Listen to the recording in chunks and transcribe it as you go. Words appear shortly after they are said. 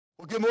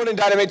Well, good morning,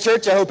 Dynamic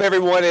Church. I hope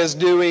everyone is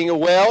doing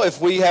well.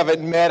 If we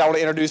haven't met, I want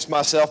to introduce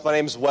myself. My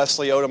name is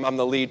Wesley Odom. I'm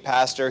the lead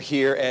pastor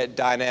here at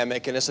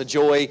Dynamic, and it's a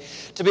joy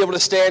to be able to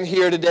stand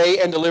here today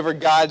and deliver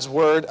God's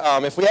Word.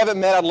 If we haven't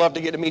met, I'd love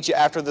to get to meet you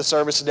after the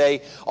service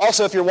today.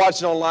 Also, if you're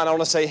watching online, I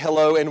want to say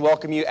hello and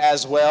welcome you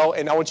as well,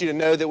 and I want you to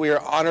know that we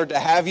are honored to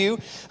have you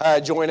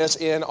join us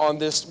in on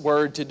this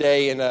Word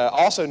today, and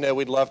also know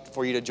we'd love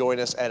for you to join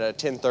us at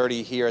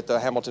 10:30 here at the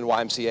Hamilton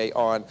YMCA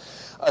on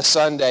a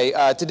Sunday.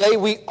 Today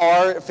we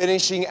are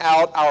finishing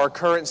out our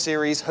current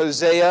series,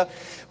 Hosea,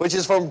 which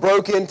is from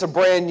broken to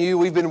brand new.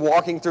 We've been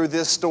walking through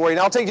this story,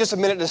 and I'll take just a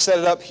minute to set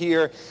it up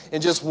here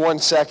in just 1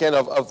 second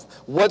of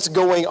what's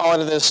going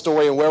on in this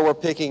story and where we're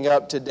picking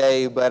up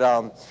today. But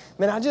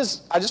man, I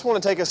just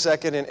want to take a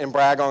second and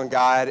brag on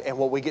God and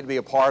what we get to be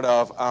a part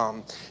of.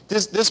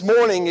 This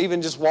morning, even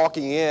just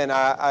walking in,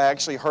 I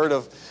actually heard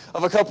of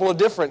a couple of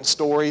different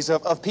stories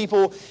of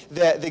people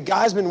that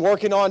God's been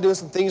working on, doing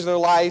some things in their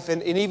life,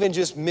 and even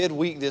just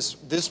midweek,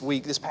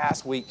 this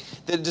past week,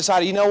 that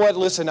decided, you know what,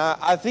 listen,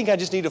 I think I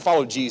just need to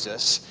follow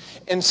Jesus.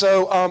 And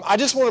so I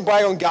just want to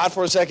brag on God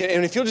for a second,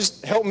 and if you'll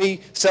just help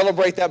me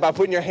celebrate that by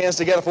putting your hands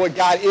together for what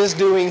God is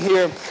doing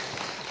here.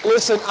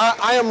 Listen,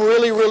 I am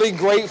really, really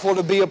grateful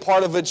to be a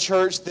part of a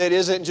church that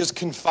isn't just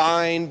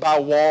confined by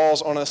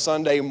walls on a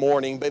Sunday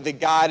morning, but that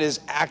God is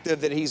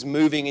active, that He's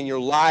moving in your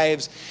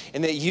lives,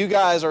 and that you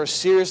guys are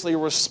seriously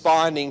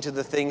responding to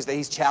the things that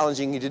He's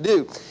challenging you to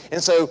do.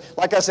 And so,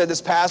 like I said,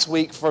 this past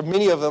week, for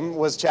many of them,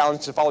 was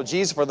challenged to follow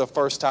Jesus for the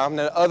first time.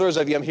 And others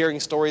of you, I'm hearing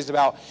stories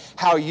about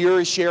how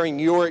you're sharing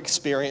your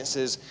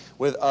experiences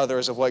with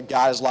others of what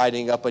God is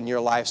lighting up in your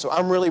life. So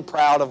I'm really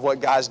proud of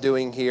what God's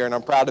doing here, and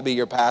I'm proud to be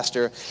your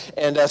pastor.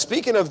 And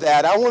speaking of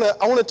that, I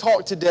want to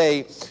talk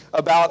today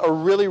about a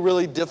really,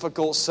 really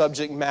difficult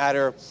subject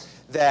matter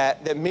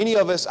that many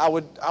of us, I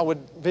would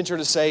venture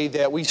to say,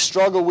 that we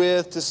struggle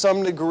with to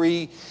some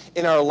degree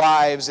in our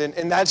lives,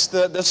 and that's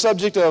the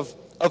subject of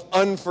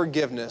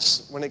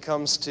unforgiveness when it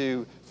comes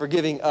to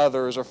forgiving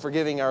others or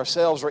forgiving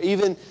ourselves or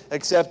even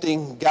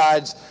accepting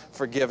God's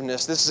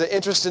forgiveness. This is an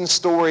interesting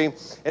story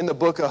in the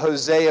book of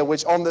Hosea,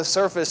 which on the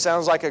surface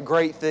sounds like a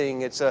great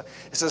thing. It's a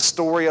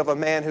story of a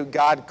man who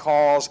God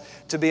calls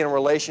to be in a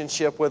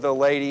relationship with a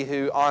lady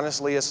who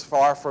honestly is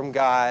far from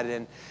God,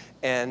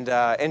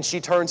 and she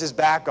turns his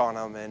back on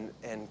him,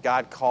 and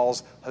God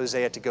calls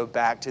Hosea to go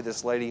back to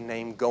this lady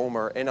named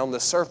Gomer. And on the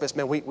surface,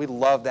 man, we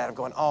love that. I'm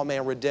going, oh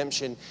man,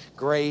 redemption,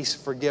 grace,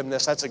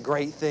 forgiveness, that's a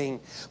great thing.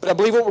 But I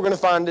believe what we're going to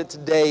find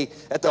today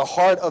at the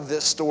heart of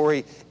this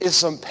story is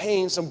some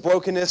pain, some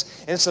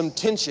brokenness, and some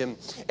tension.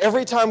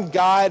 Every time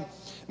God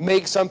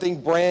make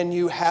something brand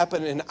new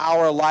happen in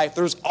our life,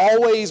 there's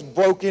always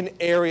broken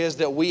areas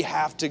that we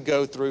have to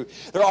go through.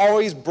 There are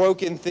always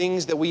broken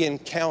things that we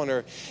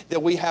encounter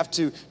that we have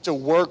to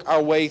work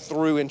our way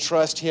through and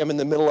trust Him in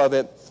the middle of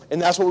it.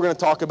 And that's what we're going to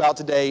talk about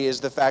today,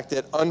 is the fact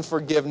that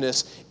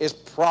unforgiveness is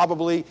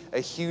probably a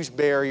huge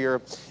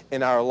barrier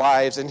in our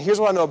lives. And here's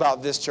what I know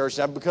about this church,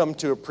 and I've become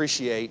to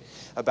appreciate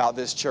about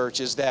this church,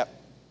 is that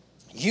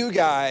you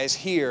guys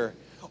here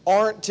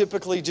aren't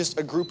typically just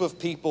a group of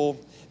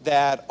people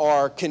that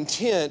are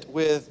content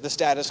with the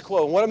status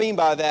quo. And what I mean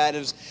by that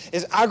is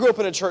I grew up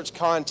in a church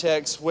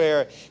context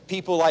where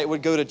people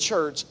would go to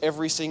church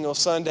every single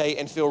Sunday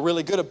and feel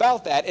really good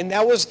about that. And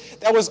that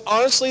was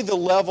honestly the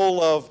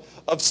level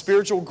of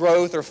spiritual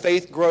growth or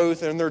faith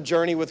growth in their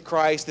journey with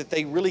Christ that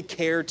they really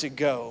cared to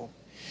go.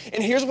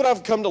 And here's what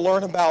I've come to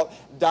learn about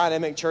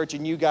Dynamic Church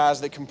and you guys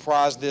that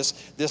comprise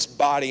this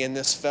body and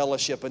this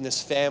fellowship and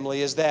this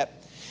family, is that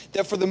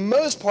for the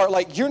most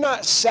part, you're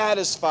not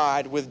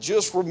satisfied with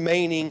just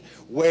remaining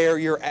where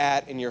you're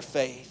at in your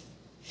faith.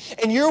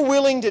 And you're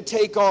willing to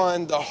take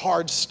on the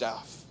hard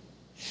stuff.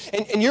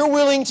 And you're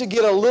willing to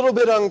get a little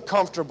bit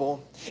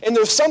uncomfortable. And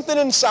there's something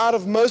inside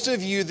of most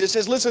of you that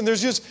says, listen,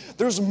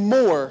 there's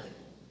more.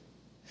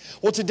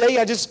 Well, today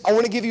I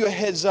want to give you a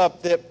heads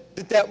up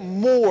that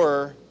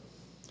more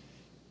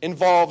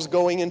involves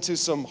going into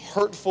some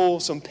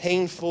hurtful, some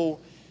painful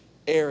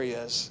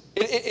areas.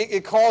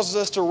 It causes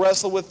us to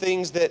wrestle with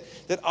things that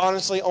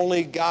honestly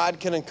only God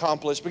can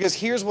accomplish. Because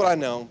here's what I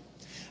know,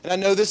 and I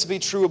know this to be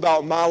true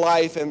about my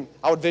life, and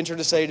I would venture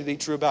to say to be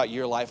true about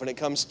your life when it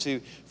comes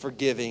to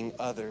forgiving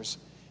others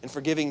and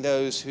forgiving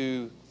those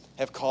who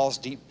have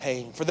caused deep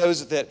pain, for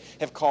those that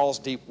have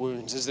caused deep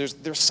wounds. Is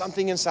there's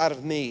something inside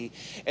of me,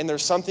 and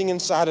there's something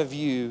inside of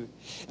you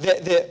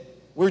that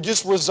we're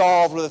just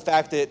resolved with the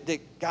fact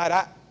that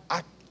God,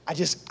 I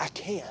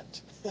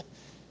can't.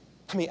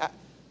 I mean,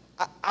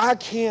 I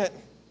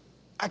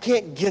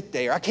can't get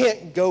there. I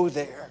can't go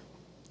there.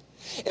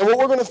 And what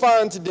we're going to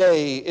find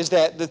today is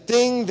that the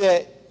thing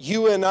that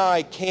you and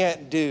I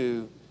can't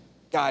do,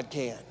 God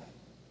can.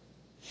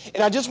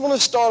 And I just want to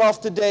start off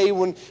today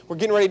when we're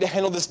getting ready to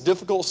handle this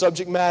difficult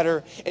subject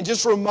matter and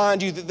just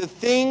remind you that the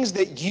things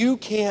that you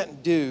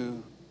can't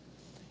do,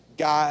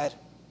 God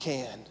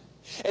can.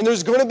 And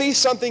there's going to be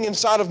something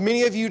inside of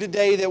many of you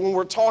today that when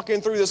we're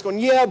talking through this going,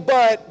 yeah,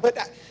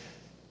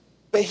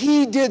 but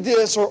he did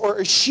this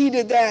or she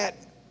did that.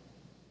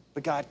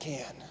 But God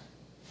can.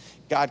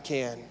 God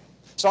can.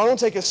 So I want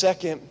to take a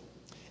second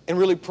and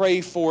really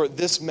pray for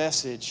this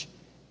message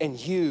and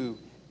you,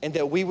 and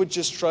that we would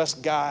just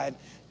trust God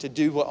to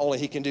do what only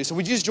He can do. So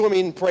would you just join me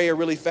in prayer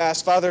really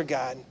fast? Father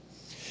God,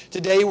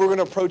 today we're going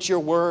to approach your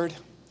word,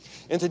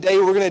 and today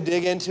we're going to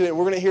dig into it.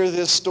 We're going to hear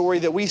this story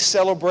that we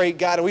celebrate,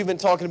 God, and we've been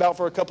talking about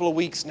for a couple of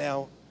weeks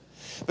now.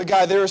 But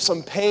God, there is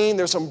some pain,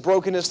 there's some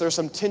brokenness, there's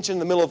some tension in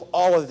the middle of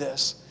all of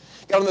this.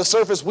 God, on the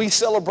surface, we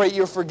celebrate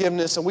your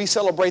forgiveness, and we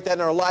celebrate that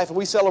in our life, and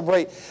we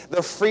celebrate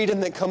the freedom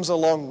that comes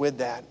along with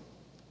that.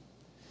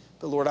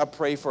 But Lord, I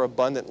pray for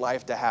abundant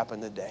life to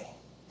happen today.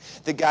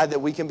 That God, that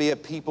we can be a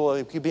people,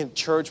 we can be in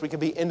church, we can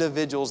be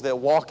individuals that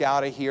walk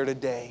out of here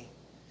today.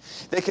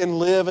 That can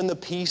live in the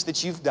peace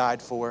that you've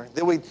died for.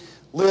 That we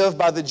live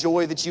by the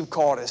joy that you've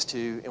called us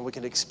to, and we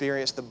can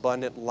experience the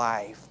abundant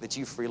life that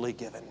you've freely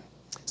given.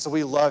 So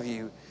we love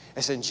you.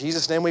 And so in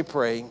Jesus' name we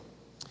pray.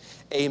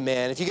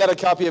 Amen. If you got a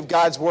copy of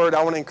God's Word,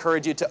 I want to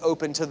encourage you to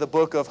open to the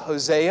book of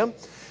Hosea.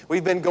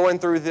 We've been going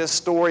through this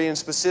story, and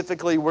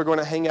specifically we're going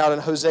to hang out in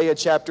Hosea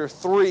chapter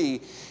 3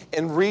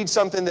 and read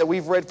something that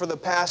we've read for the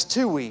past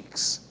 2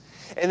 weeks.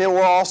 And then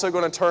we're also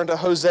going to turn to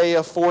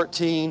Hosea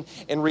 14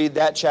 and read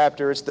that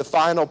chapter. It's the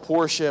final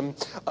portion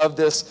of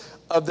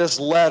this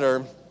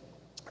letter.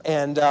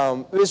 And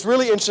it's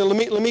really interesting.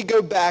 Let me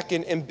go back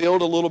and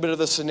build a little bit of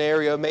the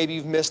scenario. Maybe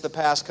you've missed the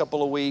past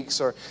couple of weeks,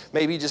 or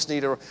maybe you just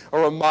need a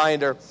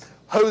reminder.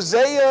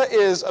 Hosea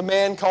is a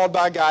man called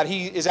by God.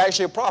 He is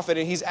actually a prophet,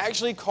 and he's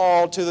actually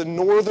called to the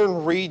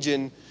northern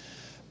region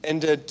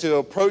and to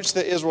approach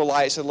the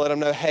Israelites and let them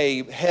know,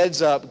 hey,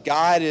 heads up,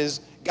 God is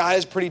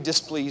pretty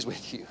displeased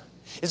with you.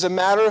 As a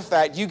matter of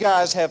fact, you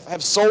guys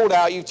have sold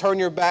out, you've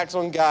turned your backs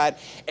on God,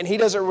 and He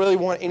doesn't really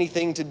want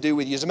anything to do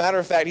with you. As a matter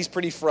of fact, He's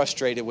pretty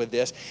frustrated with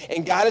this.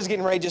 And God is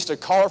getting ready just to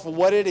call it for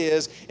what it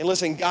is. And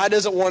listen, God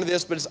doesn't want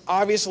this, but it's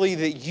obviously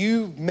that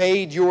you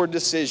made your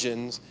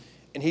decisions,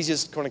 and He's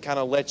just going to kind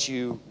of let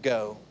you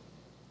go.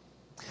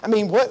 I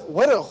mean,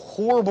 what a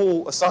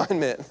horrible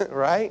assignment,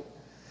 right?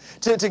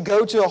 To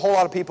go to a whole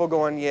lot of people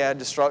going, yeah,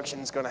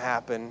 destruction's going to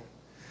happen.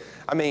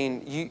 I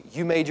mean,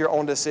 you made your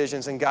own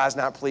decisions, and God's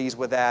not pleased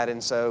with that,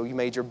 and so you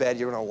made your bed,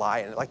 you're going to lie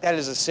in it. Like, that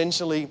is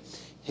essentially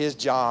His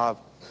job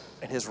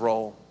and His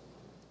role.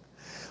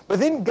 But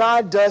then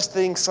God does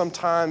things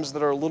sometimes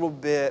that are a little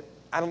bit,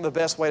 I don't know, the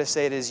best way to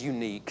say it is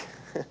unique,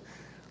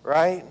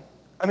 right?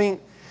 I mean,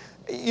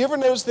 you ever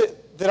notice that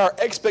our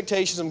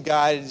expectations of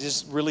God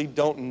just really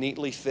don't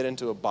neatly fit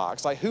into a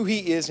box? Like, who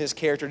He is and His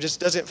character just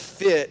doesn't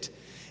fit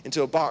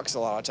into a box a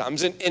lot of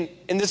times. And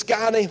this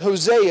guy named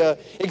Hosea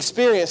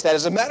experienced that.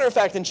 As a matter of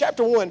fact, in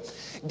chapter 1,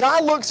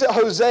 God looks at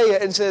Hosea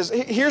and says,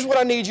 here's what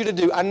I need you to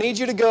do. I need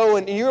you to go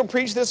and you're going to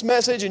preach this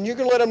message and you're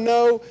going to let them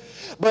know.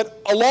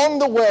 But along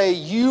the way,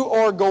 you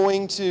are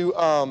going to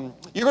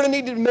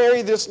need to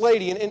marry this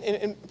lady.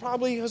 And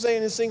probably Hosea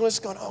in his singleness is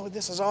going, oh,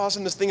 this is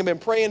awesome. This thing I've been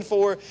praying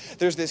for.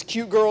 There's this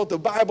cute girl at the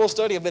Bible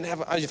study.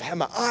 I've had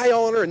my eye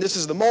on her, and this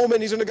is the moment.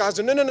 He's going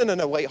to go,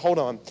 no, wait, hold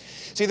on.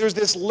 See, there's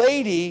this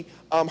lady,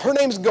 her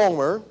name's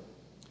Gomer.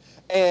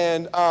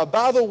 And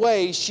by the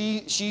way,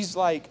 she's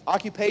like,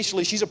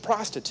 occupationally, she's a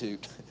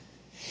prostitute.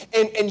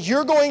 And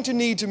you're going to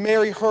need to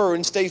marry her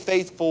and stay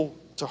faithful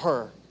to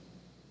her.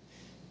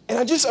 And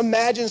I just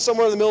imagine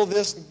somewhere in the middle of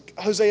this,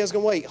 Hosea's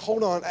going, wait,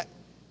 hold on.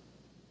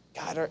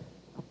 God, are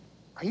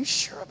you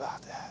sure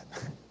about that?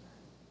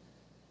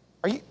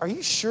 Are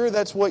you sure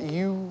that's what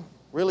you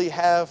really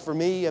have for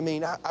me? I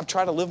mean, I've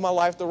tried to live my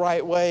life the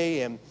right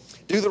way and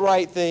do the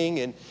right thing.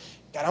 And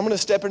God, I'm going to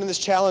step into this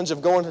challenge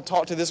of going to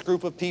talk to this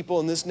group of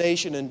people in this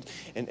nation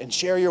and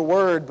share your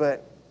word.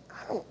 But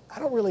I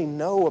don't really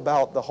know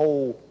about the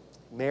whole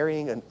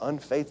marrying an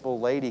unfaithful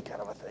lady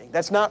kind of a thing.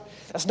 That's not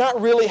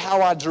really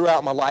how I drew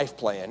out my life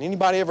plan.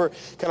 Anybody ever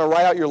kind of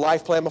write out your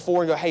life plan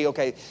before and go, hey,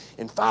 okay,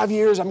 in 5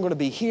 years I'm going to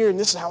be here and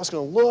this is how it's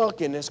going to look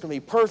and it's going to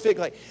be perfect.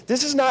 Like,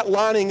 this is not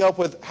lining up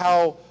with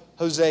how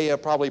Hosea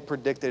probably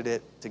predicted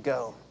it to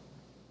go.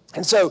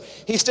 And so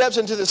he steps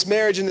into this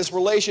marriage and this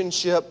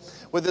relationship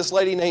with this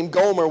lady named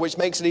Gomer, which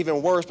makes it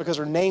even worse because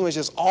her name is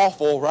just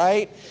awful,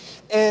 right?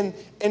 And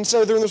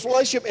so they're in this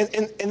relationship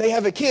and they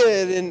have a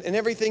kid and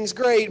everything's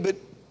great, but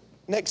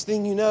next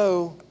thing you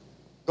know,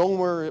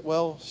 Gomer,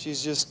 well,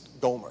 she's just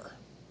Gomer.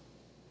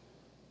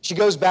 She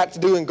goes back to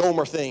doing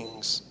Gomer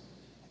things.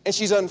 And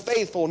she's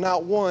unfaithful,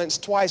 not once,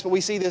 twice, but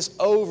we see this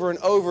over and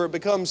over. It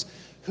becomes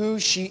who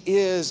she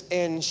is,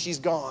 and she's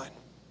gone.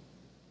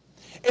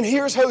 And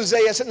here's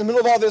Hosea sitting in the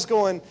middle of all this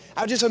going,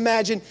 I just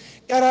imagine,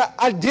 God,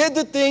 I did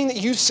the thing that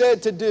you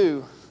said to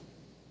do.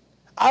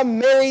 I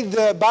married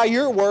by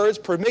your words,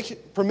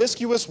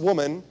 promiscuous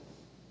woman.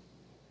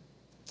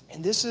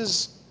 And this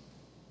is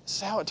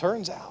how it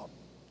turns out.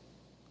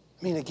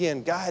 I mean,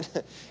 again, God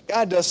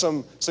does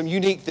some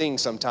unique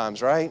things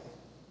sometimes, right?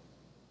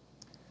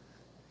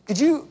 Could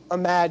you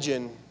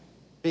imagine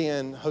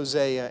being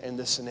Hosea in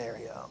this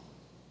scenario?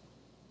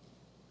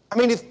 I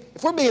mean,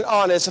 if we're being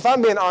honest, if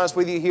I'm being honest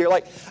with you here,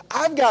 like,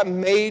 I've got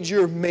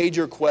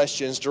major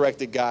questions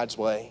directed God's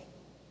way.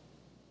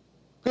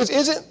 Because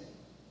isn't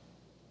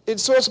it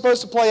sort of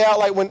supposed to play out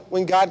like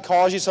when God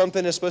calls you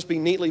something, it's supposed to be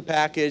neatly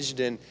packaged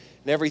and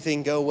and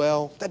everything go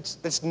well.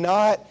 That's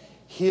not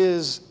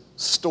his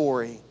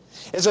story.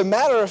 As a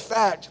matter of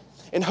fact,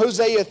 in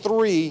Hosea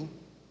 3,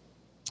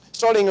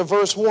 starting in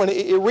verse 1,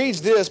 it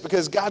reads this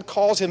because God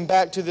calls him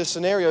back to this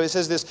scenario. It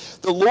says this,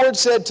 "The Lord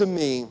said to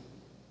me,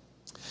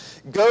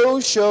 go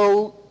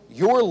show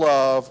your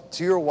love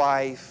to your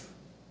wife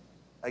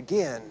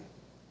again.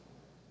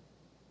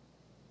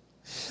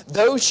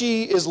 Though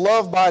she is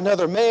loved by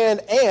another man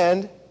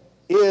and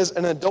is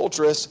an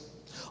adulteress,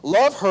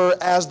 love her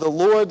as the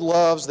Lord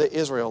loves the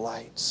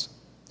Israelites.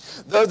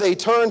 Though they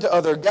turn to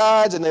other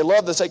gods and they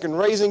love the sacred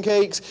raisin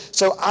cakes,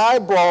 so I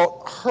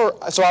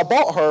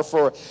bought her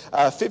for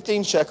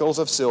 15 shekels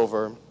of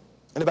silver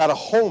and about a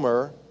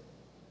homer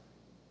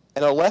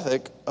and a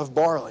lethek of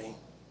barley.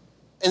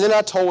 And then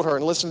I told her,"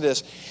 and listen to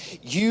this,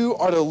 "you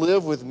are to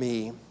live with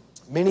me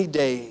many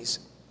days.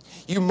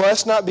 You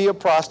must not be a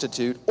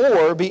prostitute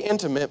or be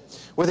intimate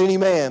with any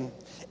man,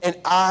 and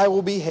I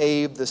will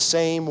behave the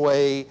same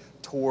way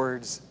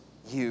towards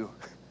you."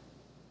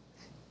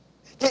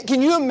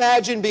 Can you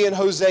imagine being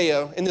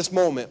Hosea in this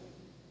moment?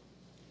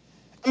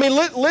 I mean,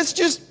 let's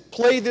just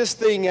play this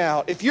thing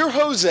out. If you're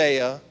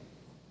Hosea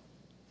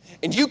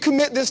and you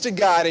commit this to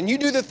God and you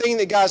do the thing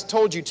that God's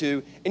told you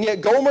to, and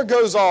yet Gomer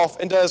goes off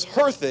and does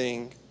her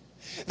thing,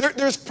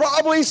 there's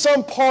probably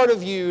some part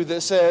of you that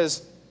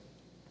says,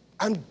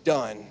 "I'm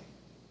done.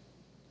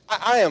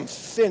 I am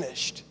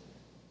finished.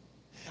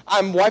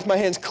 I'm wiping my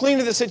hands clean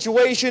of the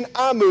situation.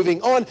 I'm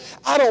moving on.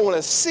 I don't want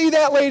to see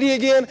that lady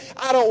again.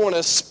 I don't want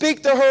to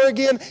speak to her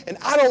again. And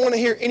I don't want to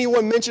hear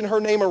anyone mention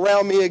her name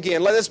around me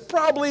again." Like, that's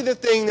probably the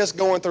thing that's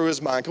going through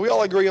his mind. Can we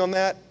all agree on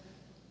that?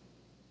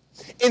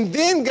 And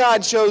then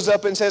God shows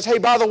up and says, "Hey,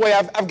 by the way,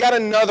 I've got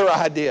another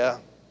idea.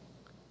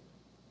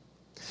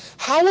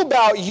 How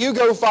about you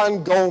go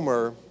find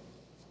Gomer?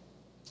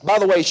 By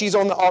the way, she's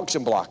on the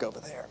auction block over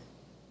there.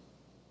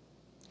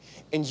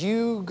 And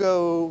you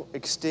go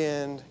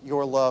extend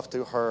your love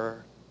to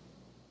her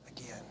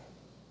again."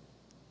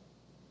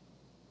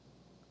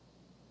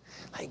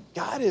 Like,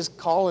 God is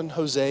calling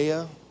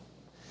Hosea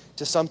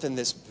to something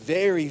that's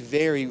very,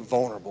 very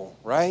vulnerable,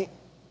 right?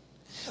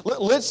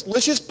 Let's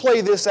just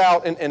play this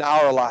out in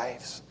our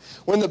lives.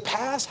 When the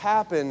past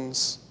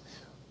happens,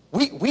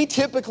 we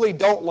typically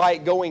don't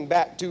like going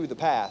back to the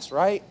past,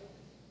 right?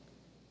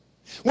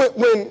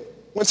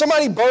 When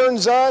somebody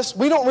burns us,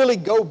 we don't really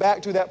go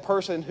back to that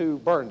person who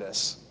burned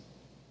us.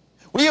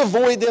 We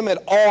avoid them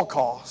at all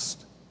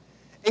costs.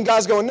 And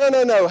God's going,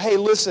 no. Hey,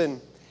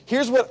 listen,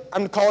 here's what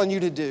I'm calling you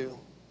to do.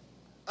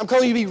 I'm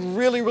calling you to be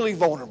really, really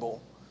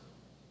vulnerable.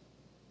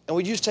 And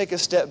we just take a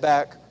step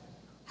back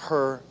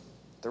her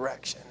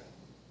direction.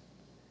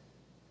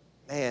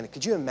 Man,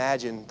 could you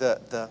imagine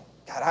God,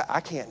 I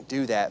can't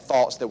do that,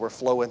 thoughts that were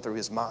flowing through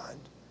his mind.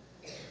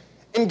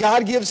 And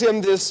God gives him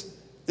this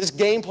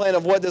game plan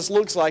of what this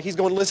looks like. He's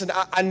going, "Listen,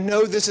 I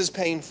know this is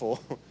painful."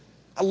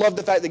 I love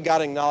the fact that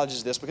God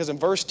acknowledges this, because in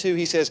verse 2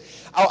 he says,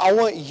 I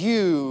want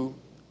you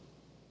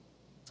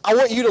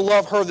to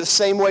love her the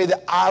same way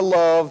that I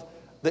love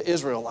the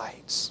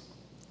Israelites.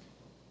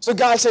 So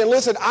God's saying,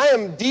 listen, I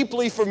am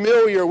deeply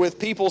familiar with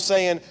people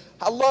saying,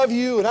 "I love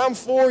you and I'm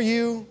for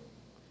you.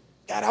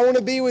 God, I want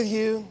to be with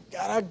you.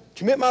 God, I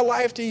commit my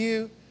life to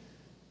you."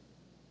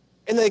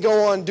 And they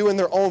go on doing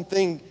their own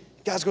thing.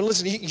 God's going,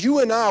 "Listen, you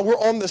and I, we're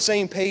on the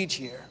same page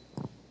here.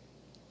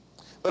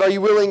 But are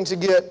you willing to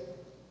get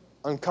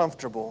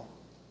uncomfortable?"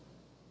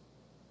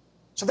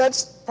 So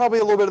that's probably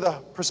a little bit of the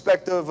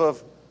perspective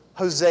of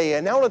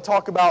Hosea. Now I want to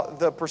talk about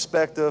the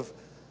perspective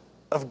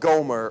of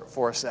Gomer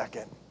for a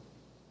second.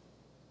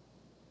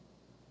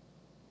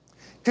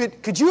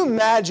 Could you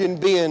imagine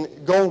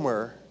being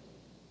Gomer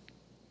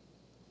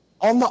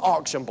on the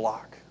auction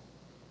block,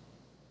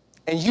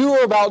 and you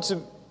are about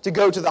to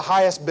go to the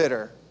highest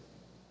bidder,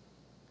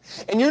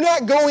 and you're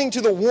not going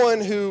to the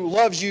one who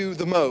loves you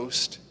the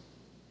most.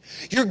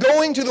 You're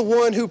going to the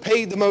one who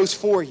paid the most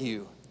for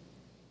you.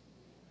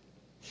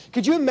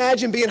 Could you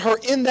imagine being her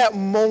in that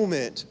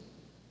moment,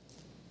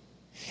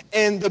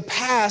 and the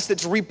past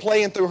that's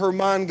replaying through her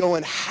mind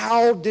going,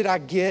 "How did I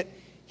get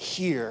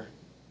here?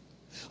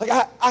 Like,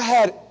 I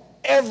had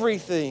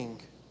everything.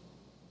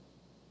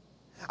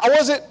 I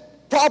wasn't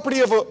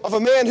property of a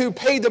man who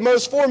paid the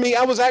most for me.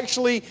 I was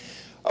actually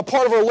a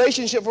part of a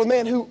relationship with a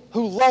man who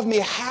loved me.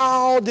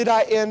 How did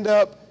I end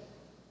up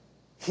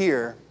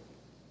here?"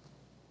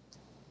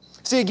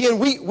 See, again,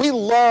 we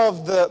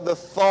love the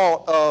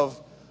thought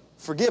of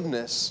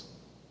forgiveness.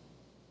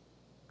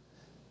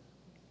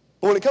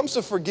 But when it comes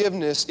to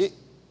forgiveness,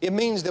 it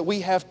means that we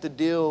have to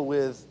deal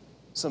with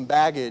some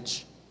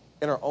baggage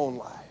in our own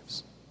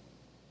lives.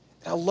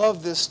 And I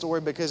love this story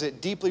because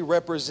it deeply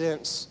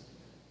represents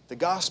the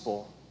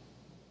gospel.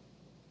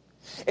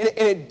 And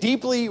it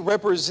deeply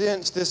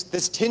represents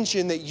this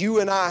tension that you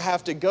and I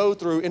have to go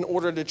through in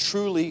order to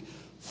truly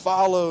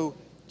follow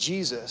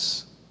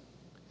Jesus.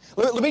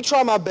 Let me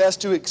try my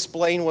best to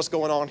explain what's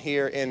going on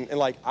here in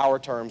like our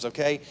terms,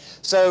 okay?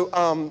 So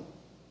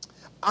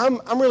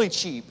I'm really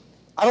cheap.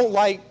 I don't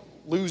like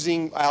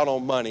losing out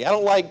on money. I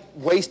don't like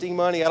wasting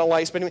money. I don't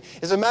like spending money.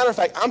 As a matter of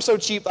fact, I'm so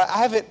cheap,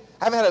 I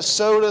I haven't had a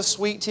soda,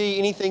 sweet tea,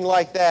 anything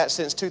like that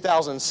since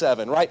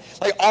 2007, right?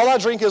 Like all I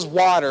drink is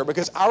water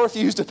because I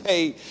refuse to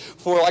pay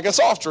for like a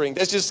soft drink.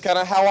 That's just kind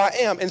of how I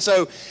am. And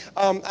so,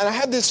 and I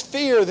have this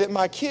fear that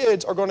my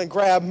kids are going to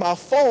grab my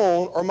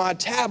phone or my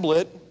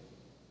tablet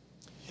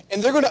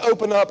and they're going to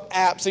open up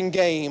apps and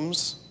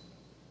games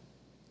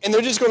and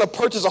they're just going to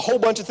purchase a whole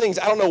bunch of things.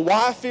 I don't know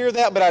why I fear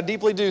that, but I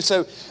deeply do.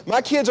 So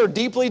my kids are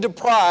deeply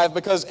deprived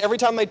because every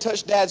time they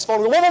touch Dad's phone,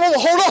 I go, whoa,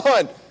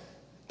 hold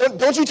on.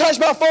 Don't you touch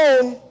my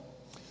phone.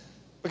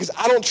 Because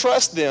I don't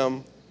trust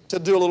them to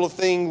do a little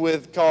thing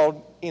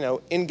called,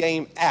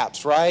 in-game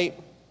apps, right?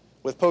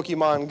 With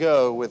Pokemon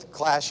Go, with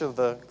Clash of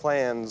the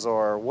Clans,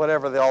 or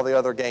whatever all the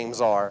other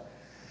games are.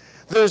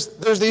 There's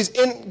these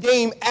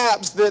in-game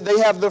apps that they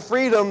have the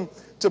freedom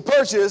to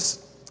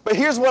purchase, but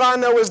here's what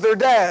I know as their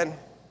dad.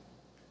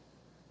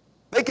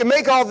 They can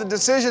make all the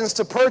decisions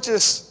to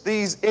purchase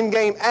these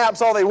in-game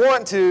apps all they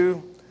want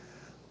to,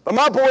 but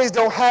my boys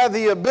don't have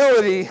the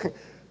ability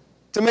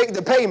to make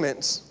the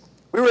payments.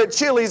 We were at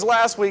Chili's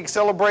last week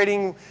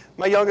celebrating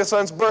my youngest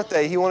son's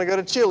birthday. He wanted to go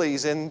to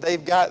Chili's, and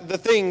they've got the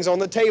things on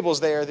the tables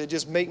there that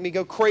just make me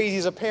go crazy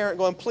as a parent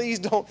going, please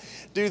don't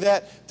do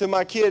that to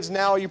my kids.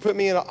 Now you put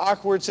me in an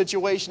awkward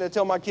situation to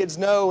tell my kids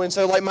no. And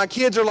so like my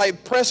kids are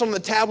like pressed on the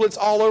tablets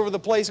all over the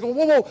place. I go,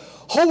 whoa,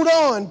 hold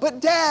on. But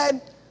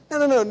Dad,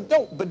 no,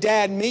 don't. But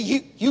Dad,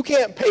 you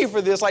can't pay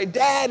for this. Like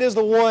Dad is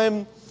the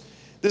one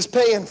that's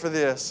paying for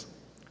this.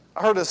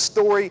 I heard a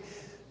story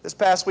this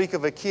past week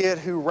of a kid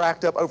who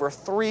racked up over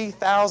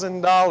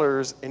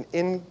 $3,000 in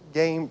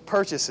in-game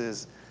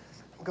purchases.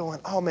 I'm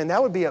going, oh man,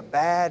 that would be a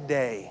bad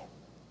day,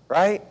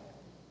 right?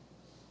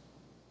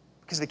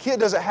 Because the kid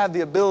doesn't have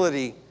the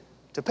ability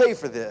to pay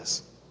for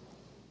this.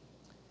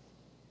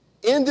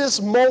 In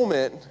this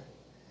moment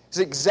is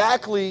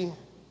exactly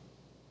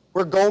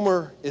where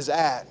Gomer is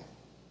at.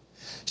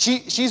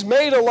 She's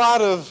made a lot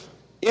of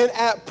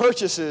in-app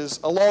purchases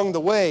along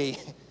the way,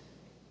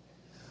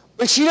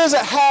 but she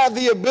doesn't have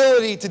the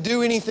ability to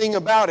do anything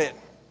about it.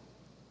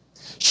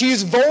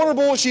 She's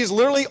vulnerable. She's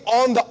literally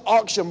on the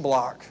auction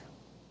block,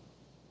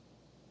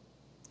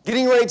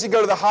 getting ready to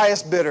go to the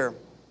highest bidder.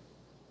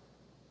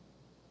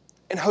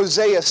 And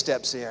Hosea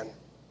steps in,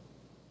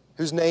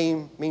 whose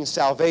name means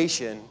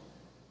salvation.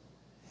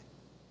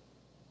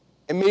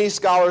 And many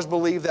scholars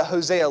believe that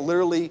Hosea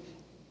literally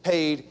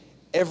paid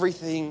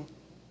everything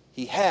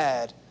he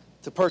had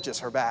to purchase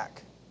her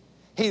back.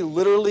 He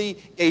literally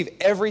gave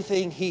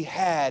everything he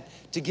had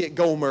to get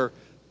Gomer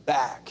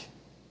back.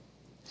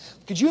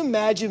 Could you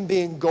imagine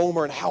being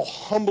Gomer and how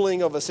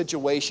humbling of a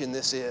situation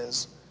this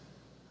is?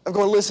 Of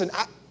going, listen,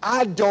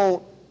 I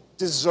don't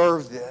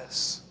deserve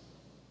this.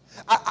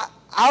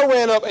 I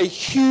ran up a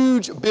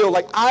huge bill.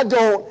 Like, I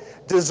don't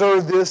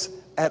deserve this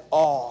at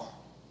all.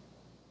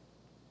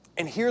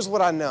 And here's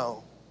what I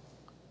know.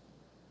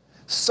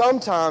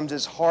 Sometimes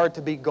it's hard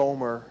to be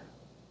Gomer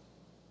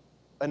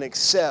and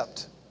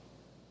accept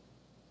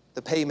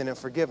the payment and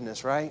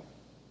forgiveness, right?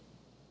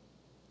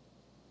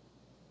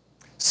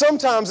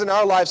 Sometimes in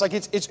our lives, like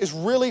it's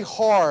really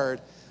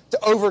hard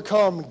to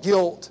overcome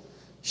guilt,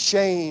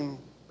 shame,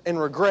 and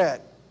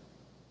regret.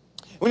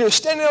 When you're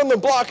standing on the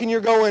block and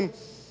you're going,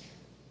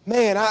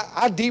 man,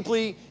 I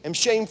deeply am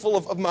shameful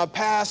of my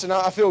past and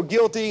I feel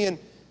guilty. And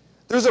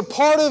there's a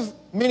part of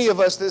many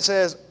of us that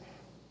says,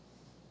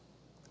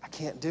 I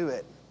can't do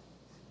it.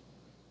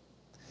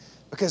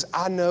 Because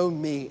I know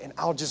me and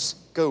I'll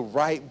just go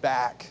right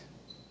back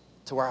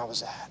to where I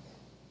was at.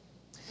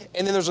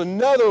 And then there's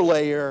another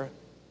layer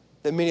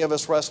that many of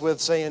us wrestle with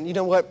saying, you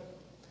know what?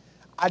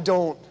 I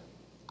don't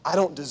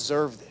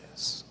deserve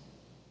this.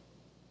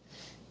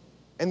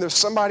 And there's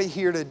somebody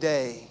here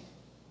today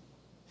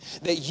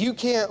that you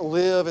can't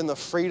live in the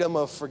freedom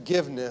of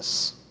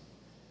forgiveness.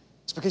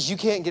 It's because you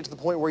can't get to the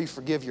point where you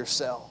forgive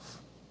yourself.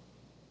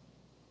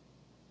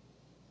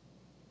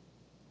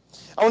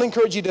 I want to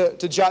encourage you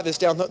to jot this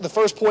down. The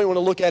first point I want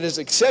to look at is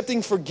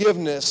accepting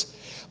forgiveness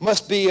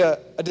must be a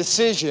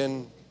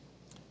decision,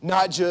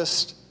 not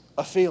just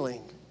a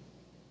feeling.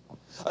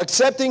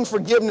 Accepting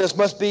forgiveness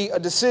must be a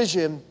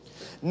decision,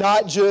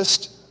 not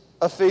just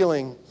a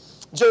feeling.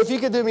 Joe, if you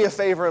could do me a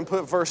favor and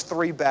put verse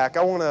 3 back,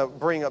 I want to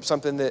bring up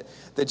something that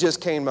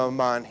just came to my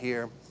mind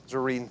here as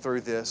we're reading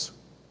through this.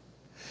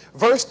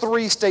 Verse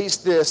 3 states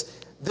this,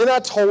 then I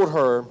told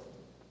her,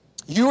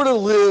 you are to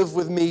live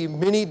with me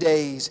many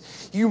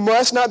days. You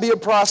must not be a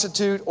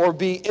prostitute or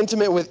be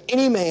intimate with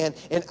any man,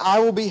 and I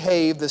will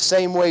behave the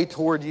same way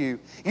toward you.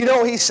 You know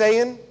what he's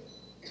saying?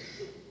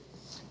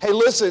 Hey,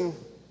 listen,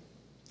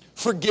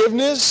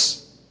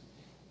 forgiveness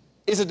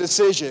is a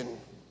decision.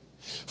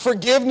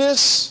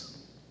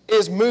 Forgiveness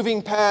is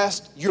moving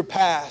past your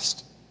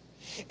past.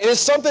 And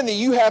it's something that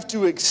you have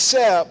to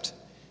accept,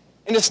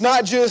 and it's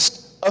not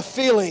just a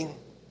feeling.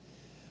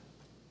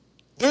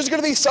 There's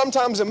going to be some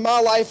times in my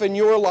life and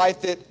your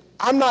life that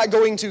I'm not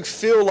going to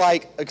feel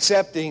like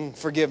accepting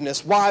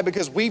forgiveness. Why?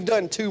 Because we've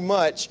done too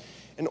much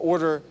in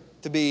order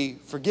to be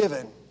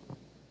forgiven.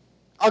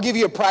 I'll give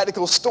you a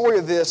practical story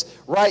of this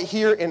right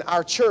here in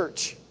our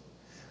church.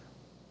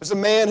 There's a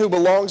man who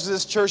belongs to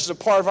this church as a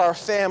part of our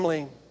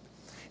family.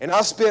 and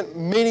I spent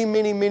many,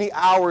 many, many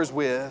hours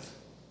with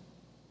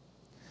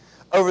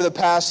over the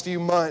past few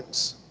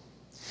months.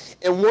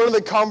 And one of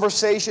the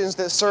conversations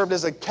that served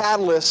as a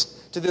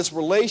catalyst to this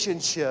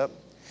relationship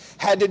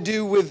had to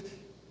do with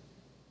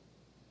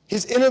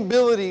his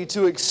inability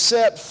to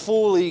accept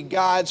fully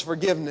God's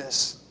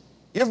forgiveness.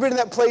 You ever been in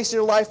that place in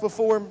your life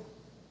before?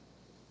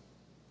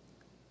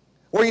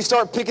 Where you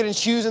start picking and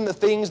choosing the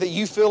things that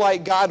you feel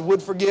like God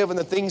would forgive and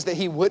the things that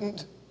He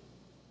wouldn't?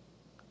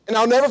 And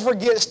I'll never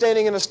forget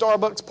standing in a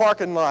Starbucks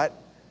parking lot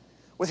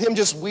with him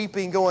just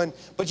weeping, going,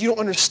 but you don't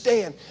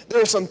understand.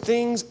 There are some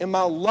things in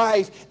my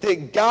life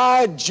that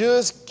God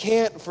just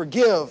can't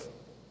forgive.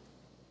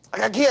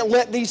 Like, I can't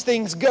let these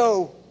things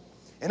go.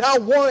 And I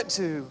want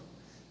to,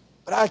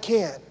 but I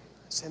can't. I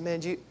said,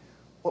 man,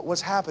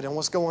 what's happening?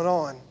 What's going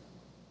on?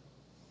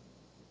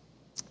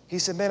 He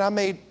said, man, I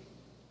made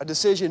a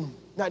decision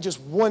not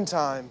just one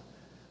time,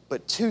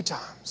 but 2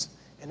 times.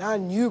 And I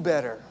knew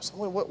better. So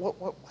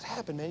what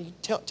happened, man?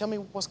 You tell me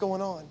what's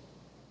going on.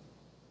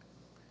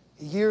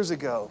 Years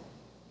ago,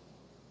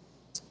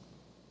 I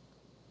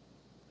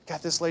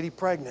got this lady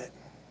pregnant.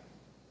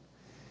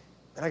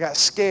 And I got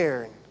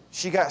scared.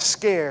 She got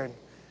scared.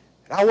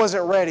 And I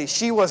wasn't ready.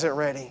 She wasn't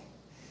ready.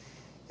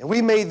 And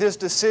we made this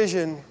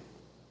decision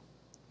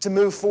to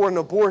move forward an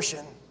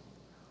abortion.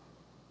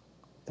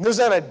 And there's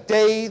not a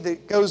day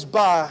that goes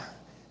by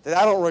that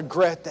I don't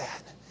regret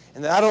that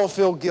and that I don't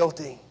feel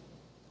guilty.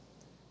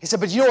 He said,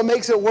 but you know what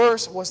makes it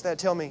worse? What's that?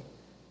 Tell me. He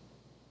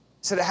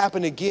said it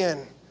happened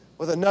again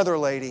with another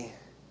lady.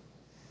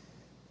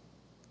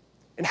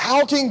 And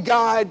how can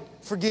God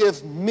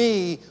forgive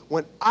me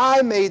when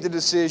I made the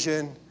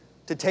decision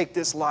to take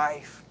this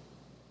life?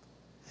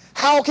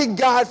 How can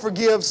God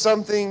forgive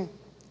something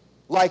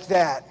like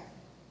that?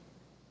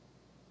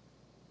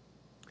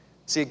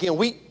 See, again,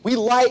 we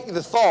like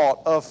the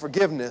thought of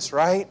forgiveness,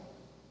 right?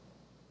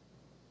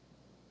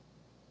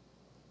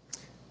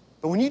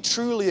 But when you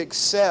truly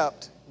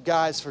accept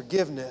God's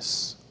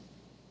forgiveness,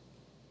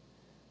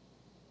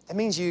 that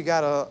means you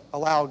got to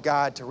allow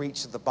God to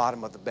reach to the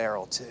bottom of the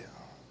barrel too.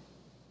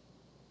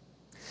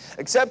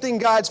 Accepting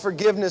God's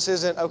forgiveness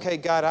isn't, okay,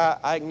 God,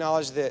 I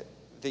acknowledge that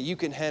you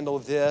can handle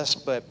this,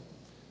 but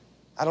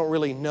I don't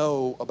really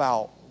know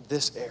about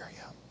this area.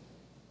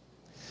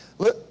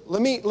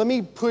 Let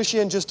me push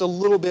in just a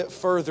little bit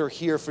further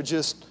here for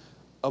just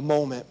a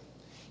moment.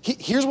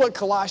 Here's what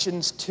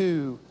Colossians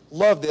 2,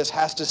 love this,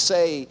 has to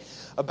say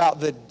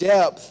about the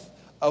depth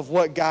of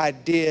what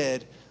God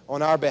did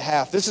on our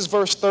behalf. This is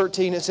verse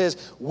 13. It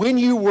says, when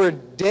you were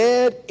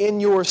dead in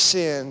your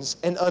sins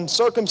and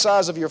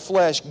uncircumcised of your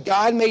flesh,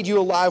 God made you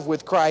alive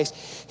with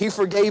Christ. He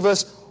forgave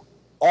us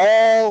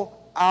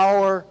all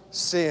our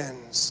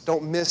sins.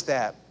 Don't miss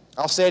that.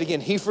 I'll say it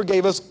again. He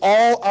forgave us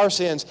all our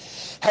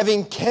sins,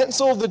 having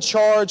canceled the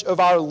charge of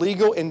our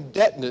legal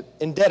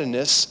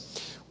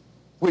indebtedness,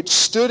 which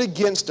stood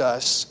against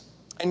us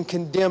and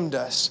condemned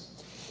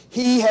us.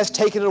 He has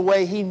taken it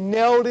away. He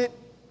nailed it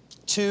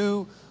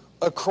to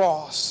a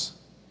cross.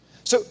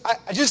 So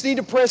I just need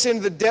to press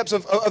into the depths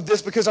of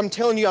this, because I'm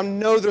telling you, I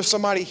know there's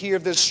somebody here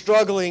that's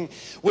struggling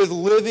with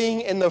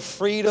living in the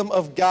freedom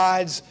of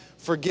God's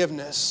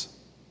forgiveness.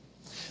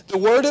 The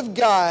Word of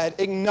God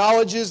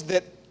acknowledges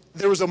that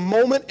there was a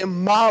moment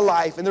in my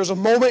life and there's a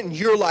moment in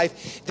your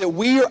life that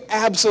we are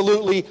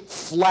absolutely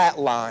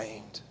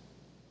flatlined.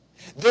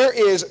 There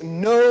is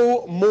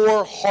no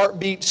more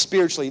heartbeat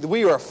spiritually.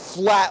 We are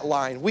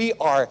flatlined. We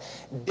are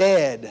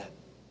dead.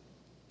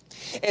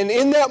 And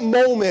in that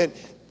moment,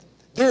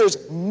 there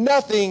is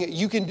nothing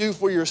you can do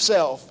for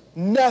yourself.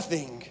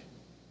 Nothing.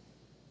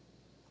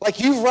 Like,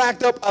 you've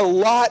racked up a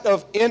lot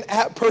of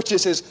in-app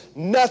purchases.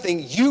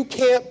 Nothing. You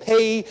can't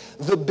pay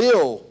the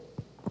bill.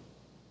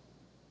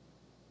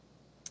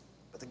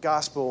 But the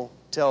gospel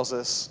tells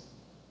us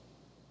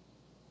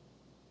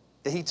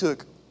that He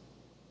took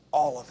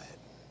all of it.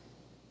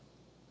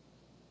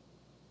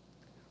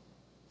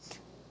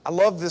 I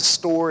love this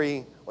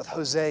story with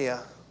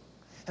Hosea.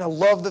 And I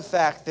love the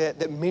fact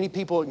that many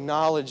people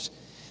acknowledge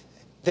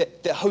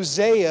that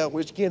Hosea,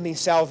 which again means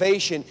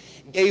salvation,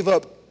 gave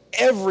up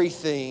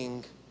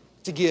everything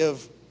to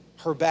give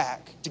her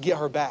back, to get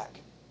her back.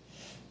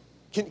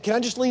 Can I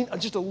just lean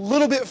just a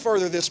little bit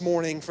further this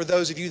morning for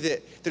those of you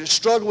that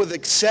struggle with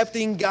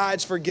accepting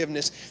God's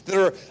forgiveness, that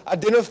are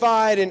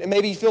identified and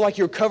maybe you feel like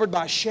you're covered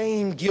by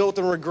shame, guilt,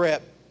 and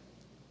regret.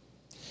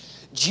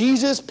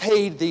 Jesus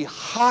paid the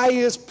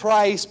highest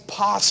price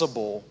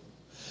possible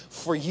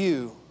for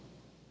you.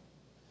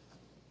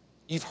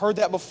 You've heard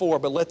that before,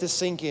 but let this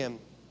sink in.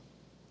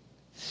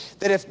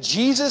 That if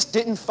Jesus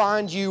didn't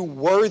find you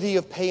worthy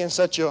of paying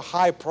such a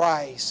high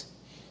price,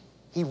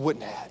 He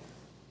wouldn't have.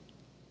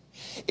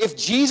 If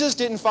Jesus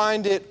didn't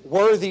find it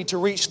worthy to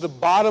reach the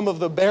bottom of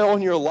the barrel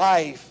in your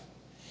life,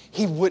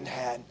 He wouldn't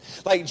have.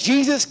 Like,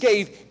 Jesus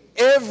gave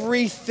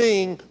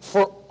everything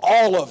for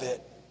all of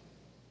it.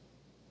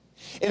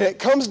 And it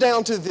comes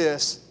down to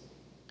this.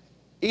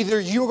 Either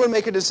you're going to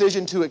make a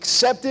decision to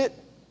accept it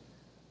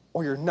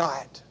or you're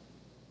not.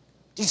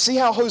 Do you see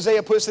how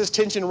Hosea puts this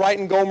tension right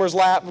in Gomer's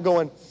lap,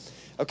 going,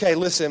 okay,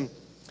 listen,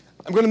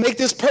 I'm going to make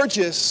this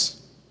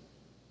purchase.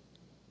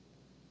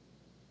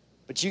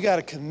 But you got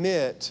to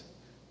commit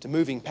to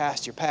moving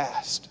past your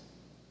past.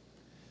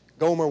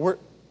 Gomer, we're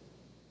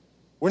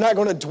not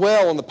going to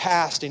dwell on the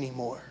past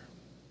anymore.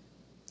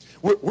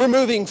 We're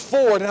moving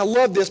forward, and I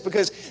love this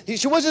because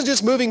she wasn't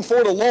just moving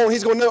forward alone.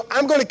 He's going, no,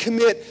 I'm going to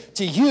commit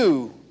to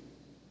you.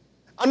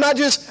 I'm not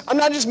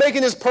just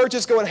making this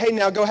purchase going, hey,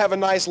 now go have a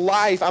nice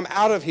life. I'm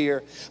out of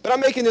here. But I'm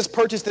making this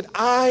purchase that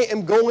I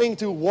am going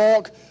to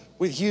walk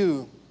with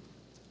you.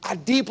 I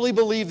deeply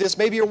believe this.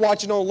 Maybe you're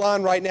watching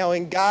online right now,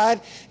 and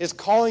God is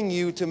calling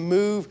you to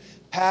move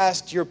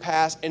past your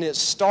past, and it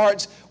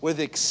starts with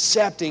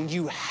accepting.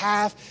 You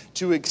have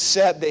to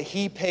accept that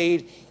he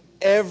paid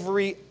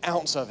every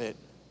ounce of it.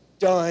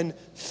 Done,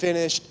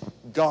 finished,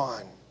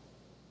 gone.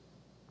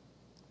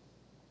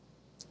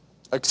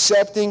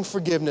 Accepting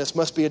forgiveness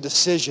must be a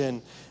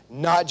decision,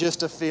 not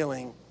just a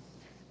feeling.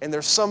 And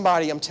there's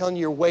somebody, I'm telling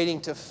you, you're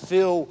waiting to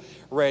feel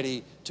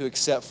ready to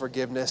accept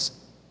forgiveness,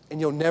 and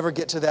you'll never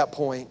get to that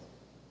point.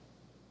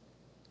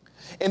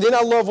 And then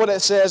I love what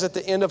it says at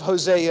the end of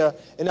Hosea,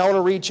 and I want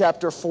to read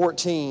chapter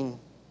 14,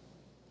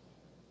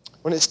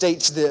 when it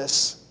states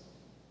this.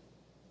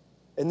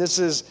 And this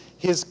is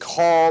his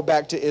call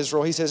back to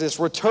Israel. He says this,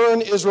 return,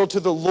 Israel, to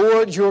the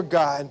Lord your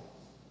God.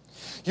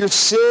 Your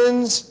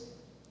sins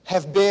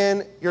have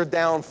been your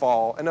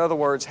downfall. In other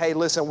words, hey,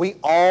 listen, we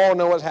all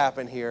know what's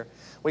happened here.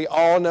 We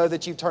all know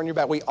that you've turned your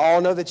back. We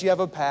all know that you have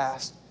a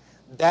past.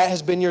 That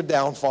has been your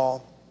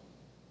downfall.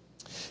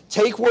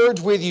 Take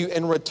words with you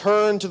and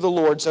return to the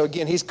Lord. So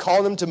again, he's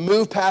calling them to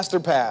move past their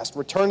past.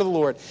 Return to the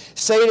Lord.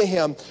 Say to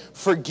him,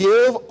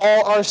 forgive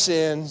all our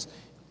sins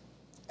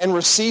and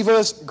receive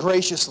us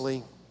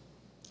graciously,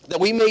 that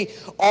we may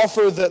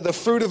offer the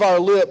fruit of our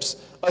lips.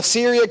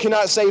 Assyria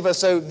cannot save us,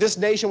 so this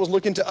nation was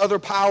looking to other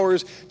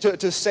powers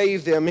to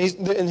save them.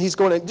 And he's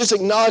going to just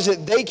acknowledge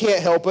that they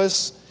can't help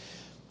us,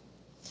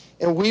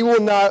 and we will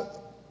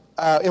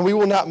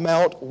not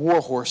mount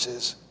war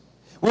horses.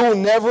 We will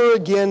never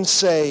again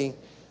say,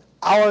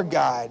 our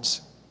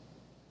gods,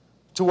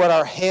 to what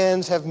our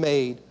hands have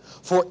made,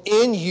 for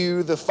in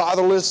you the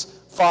fatherless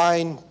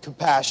find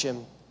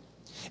compassion.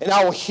 And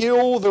I will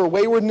heal their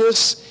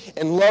waywardness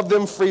and love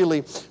them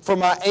freely, for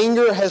my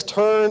anger has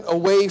turned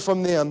away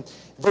from them.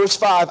 Verse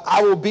 5,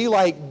 I will be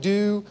like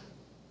dew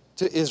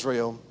to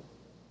Israel,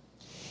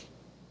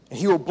 and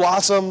he will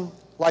blossom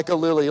like a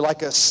lily,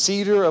 like a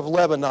cedar of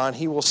Lebanon.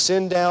 He will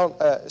send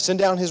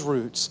down his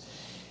roots,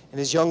 and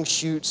his young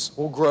shoots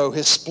will grow.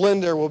 His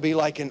splendor will be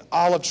like an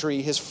olive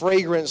tree, his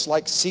fragrance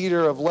like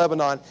cedar of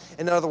Lebanon.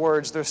 In other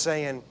words, they're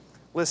saying,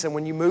 listen,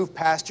 when you move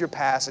past your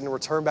past and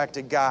return back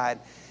to God,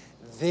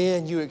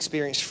 then you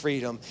experience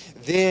freedom.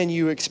 Then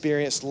you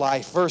experience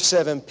life. Verse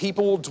 7,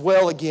 people will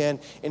dwell again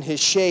in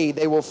his shade.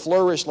 They will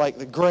flourish like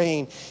the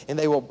grain, and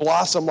they will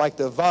blossom like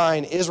the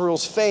vine.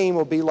 Israel's fame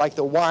will be like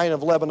the wine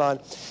of Lebanon.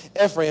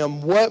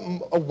 Ephraim,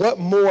 what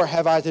more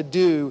have I to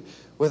do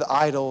with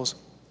idols?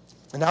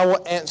 And I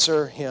will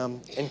answer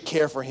him and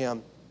care for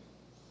him.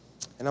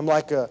 And I'm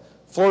like a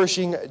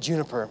flourishing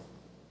juniper.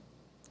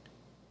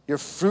 Your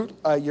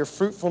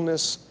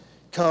fruitfulness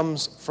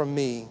comes from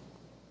me.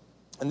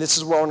 And this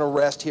is where I want to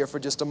rest here for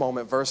just a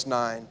moment. Verse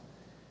 9.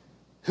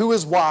 Who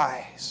is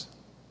wise?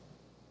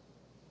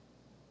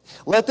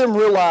 Let them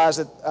realize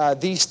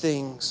that these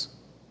things.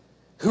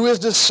 Who is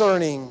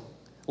discerning?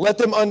 Let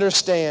them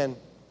understand.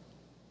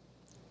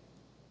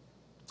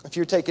 If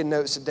you're taking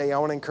notes today, I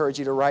want to encourage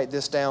you to write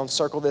this down.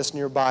 Circle this in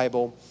your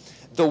Bible.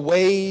 The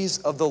ways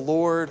of the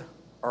Lord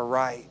are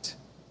right.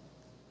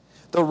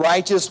 The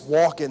righteous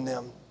walk in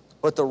them,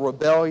 but the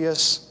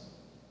rebellious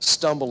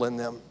stumble in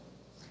them.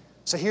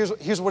 So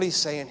here's what he's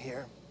saying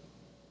here.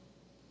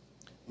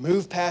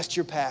 Move past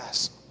your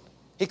past.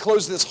 He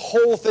closed this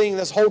whole thing,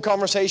 this whole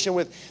conversation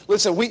with,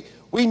 listen,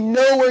 we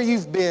know where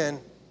you've been,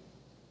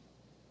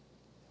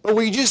 but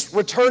we just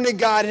return to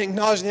God and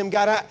acknowledge him.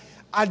 God,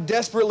 I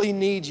desperately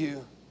need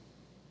you.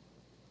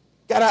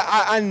 God,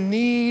 I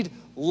need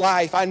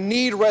life. I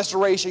need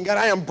restoration. God,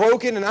 I am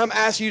broken, and I'm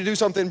asking you to do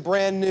something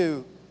brand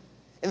new.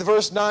 And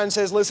verse 9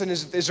 says, listen,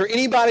 is there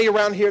anybody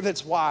around here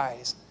that's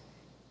wise?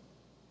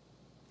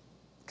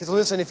 Because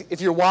listen,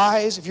 if you're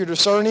wise, if you're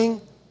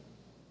discerning,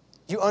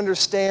 you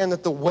understand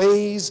that the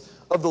ways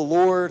of the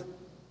Lord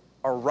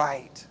are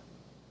right.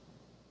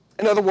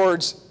 In other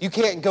words, you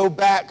can't go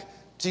back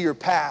to your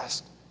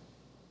past.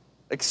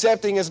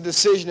 Accepting is a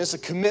decision, it's a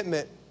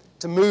commitment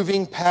to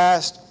moving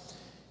past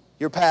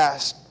your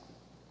past.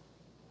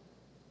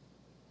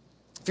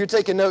 If you're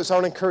taking notes, I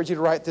want to encourage you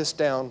to write this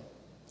down.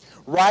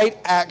 Right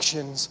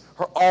actions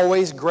are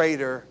always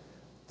greater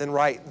than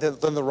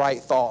the right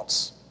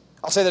thoughts.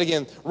 I'll say that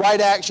again. Right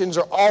actions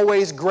are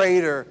always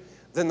greater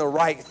than the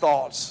right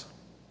thoughts.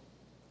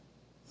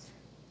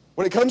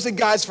 When it comes to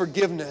God's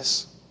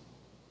forgiveness,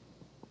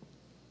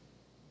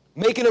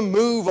 making a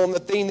move on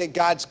the thing that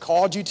God's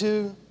called you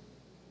to,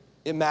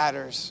 it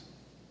matters.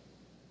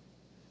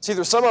 See,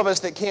 there's some of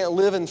us that can't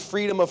live in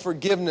freedom of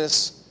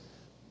forgiveness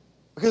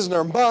because in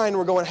our mind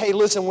we're going, hey,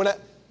 listen, when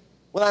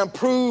I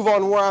improve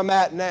on where I'm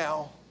at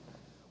now,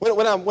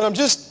 when I'm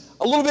just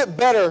a little bit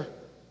better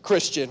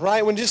Christian,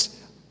 right? When just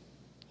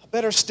a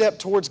better step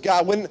towards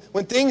God.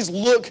 When things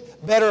look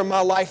better in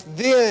my life,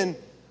 then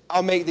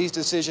I'll make these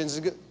decisions.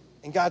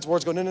 And God's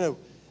word's going, no.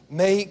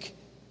 Make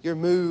your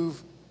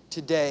move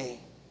today.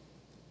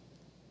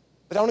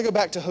 But I want to go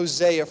back to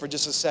Hosea for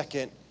just a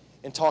second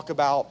and talk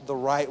about the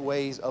right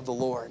ways of the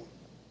Lord.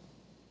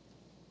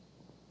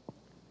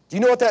 Do you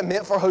know what that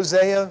meant for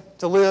Hosea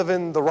to live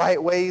in the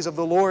right ways of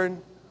the Lord?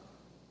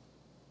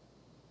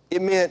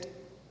 It meant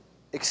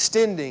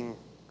extending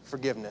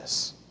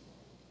forgiveness.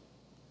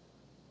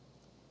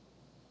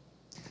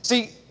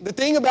 See, the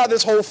thing about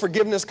this whole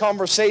forgiveness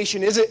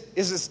conversation is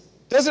it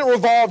doesn't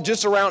revolve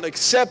just around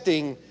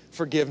accepting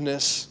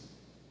forgiveness,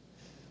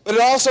 but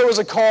it also is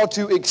a call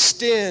to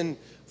extend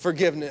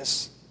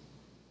forgiveness.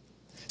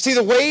 See,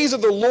 the ways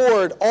of the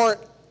Lord aren't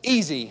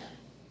easy.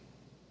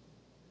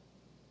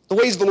 The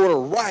ways of the Lord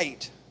are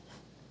right.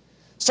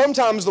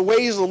 Sometimes the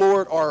ways of the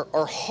Lord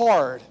are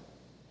hard.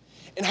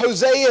 And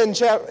Hosea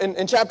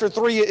in chapter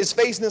 3 is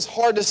facing this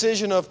hard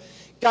decision of,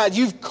 God,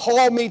 you've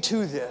called me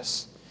to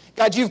this.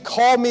 God, you've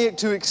called me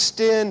to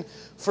extend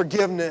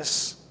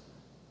forgiveness.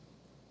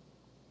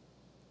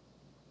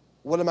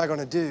 What am I going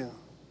to do?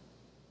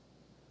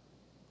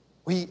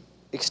 We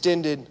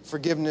extended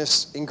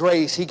forgiveness and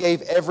grace. He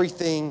gave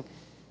everything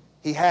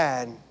he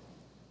had.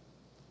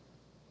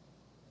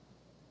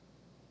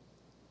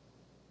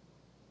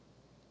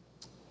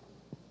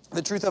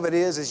 The truth of it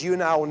is you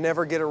and I will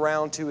never get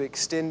around to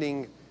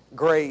extending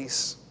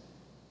grace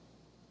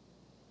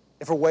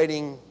if we're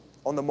waiting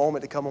on the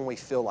moment to come when we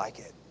feel like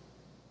it.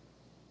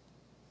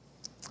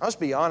 I'll just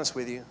be honest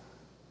with you.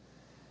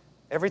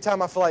 Every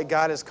time I feel like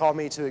God has called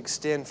me to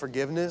extend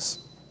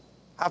forgiveness,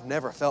 I've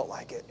never felt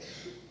like it.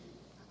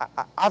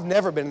 I've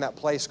never been in that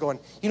place going,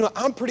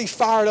 I'm pretty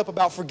fired up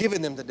about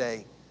forgiving them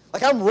today.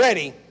 Like, I'm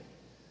ready.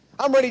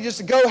 I'm ready just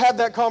to go have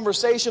that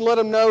conversation, let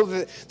them know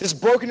that this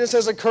brokenness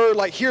has occurred.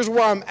 Like, here's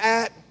where I'm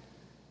at.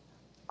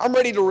 I'm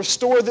ready to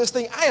restore this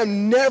thing. I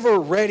am never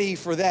ready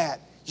for that.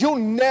 You'll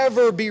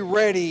never be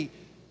ready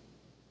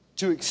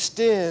to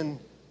extend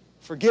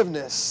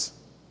forgiveness.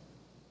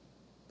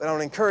 But I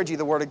want to encourage you,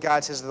 the Word of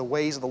God says that the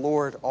ways of the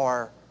Lord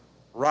are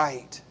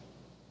right.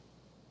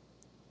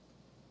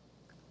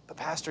 But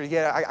Pastor,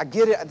 I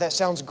get it. That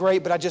sounds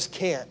great, but I just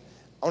can't.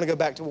 I want to go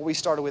back to what we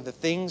started with. The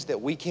things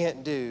that we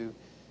can't do,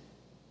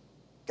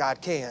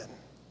 God can.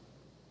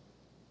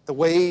 The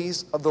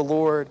ways of the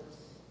Lord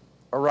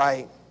are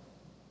right.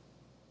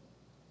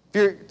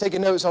 If you're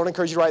taking notes, I want to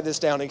encourage you to write this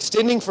down.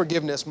 Extending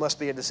forgiveness must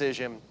be a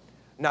decision,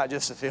 not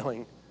just a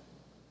feeling.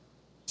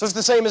 So it's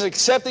the same as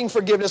accepting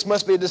forgiveness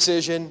must be a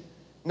decision,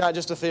 not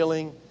just a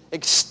feeling.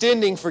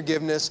 Extending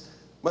forgiveness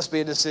must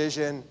be a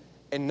decision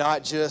and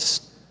not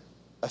just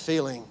a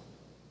feeling.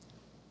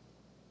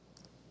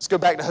 Let's go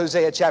back to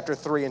Hosea chapter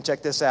 3 and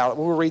check this out.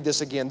 We'll read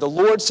this again. The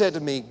Lord said to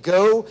me,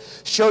 go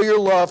show your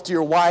love to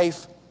your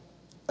wife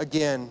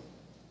again.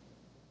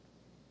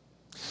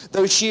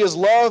 Though she is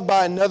loved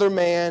by another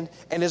man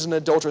and is an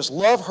adulteress,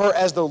 love her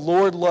as the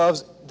Lord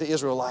loves the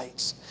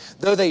Israelites.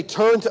 Though they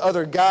turn to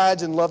other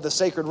gods and love the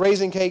sacred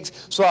raisin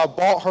cakes, so I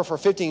bought her for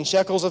 15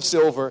 shekels of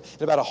silver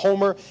and about a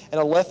homer and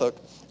a lethek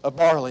of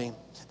barley.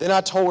 Then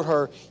I told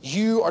her,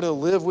 you are to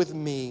live with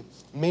me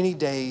many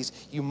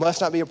days. You must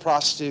not be a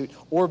prostitute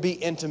or be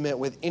intimate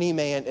with any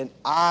man, and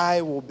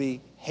I will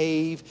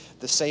behave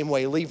the same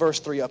way. Leave verse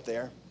 3 up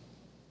there.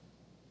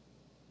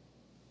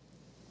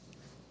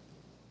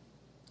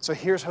 So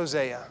here's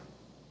Hosea.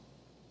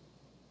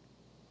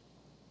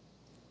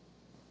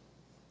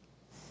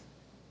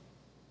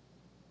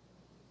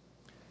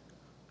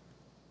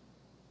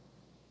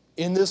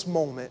 In this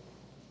moment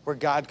where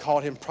God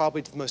called him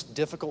probably to the most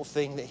difficult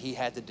thing that he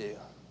had to do.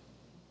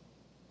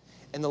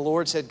 And the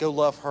Lord said, go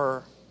love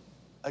her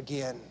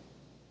again.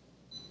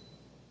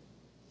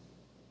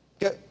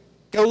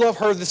 Go love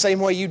her the same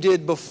way you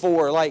did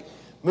before. Like,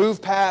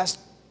 move past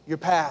your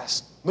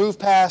past. Move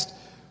past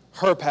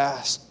her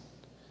past.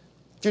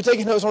 If you're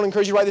taking notes, I want to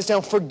encourage you to write this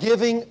down.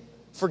 Forgiven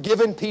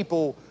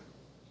people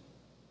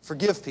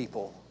forgive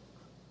people.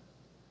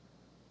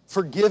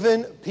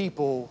 Forgiven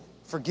people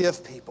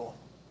forgive people.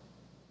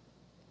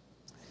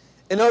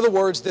 In other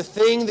words, the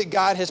thing that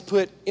God has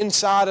put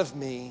inside of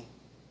me,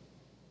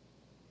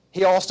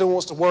 he also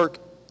wants to work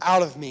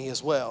out of me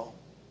as well.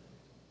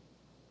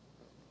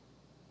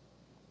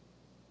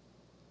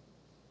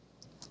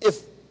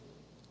 If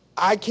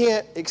I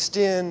can't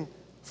extend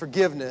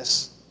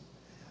forgiveness,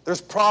 there's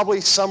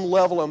probably some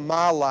level in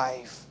my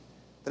life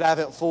that I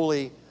haven't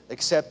fully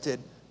accepted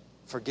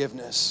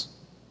forgiveness.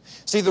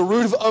 See, the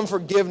root of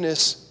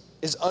unforgiveness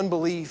is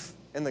unbelief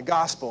in the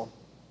gospel.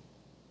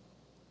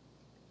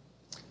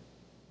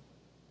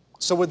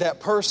 So with that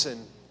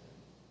person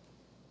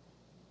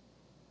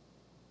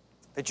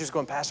that you're just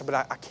going, Pastor, but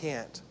I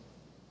can't.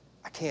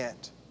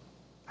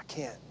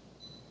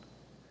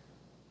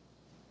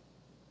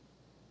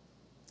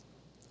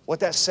 What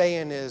that's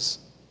saying is,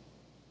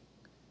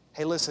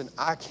 hey, listen,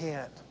 I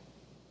can't.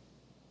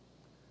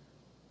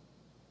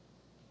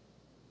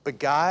 But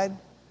God,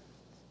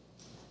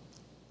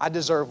 I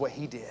deserve what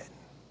he did.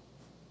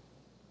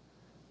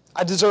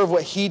 I deserve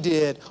what he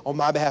did on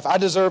my behalf. I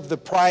deserve the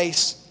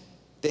price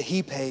that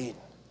he paid.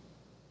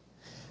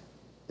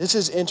 This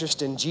is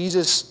interesting.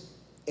 Jesus,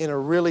 in a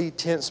really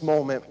tense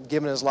moment,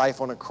 giving his life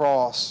on a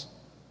cross,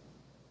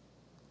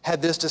 had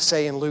this to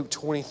say in Luke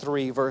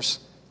 23,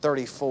 verse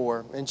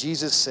 34. And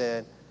Jesus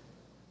said,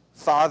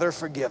 Father,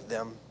 forgive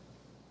them,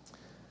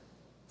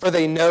 for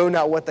they know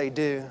not what they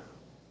do.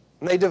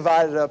 And they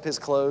divided up his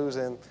clothes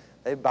and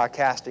by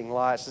casting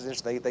lots.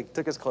 They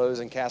took his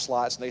clothes and cast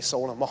lots and they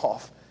sold him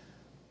off.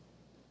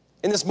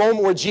 In this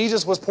moment where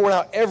Jesus was pouring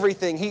out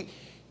everything,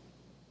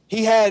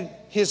 he had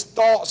his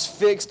thoughts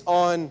fixed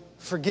on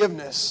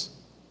forgiveness.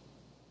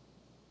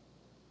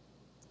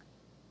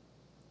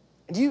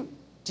 And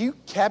do you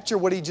capture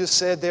what he just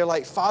said there?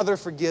 Like, Father,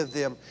 forgive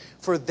them,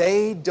 for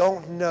they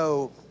don't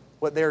know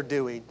what they're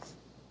doing.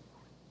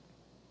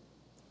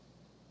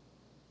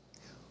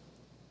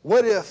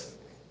 What if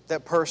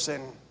that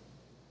person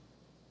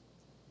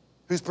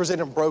who's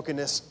presenting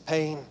brokenness,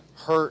 pain,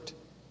 hurt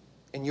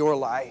in your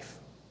life,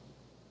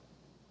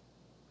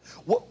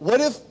 what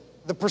if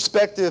the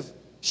perspective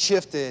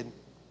shifted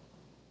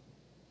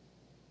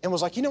and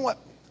was like, you know what?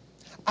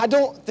 I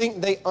don't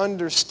think they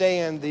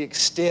understand the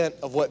extent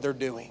of what they're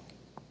doing.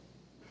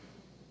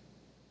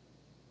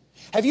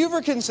 Have you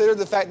ever considered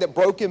the fact that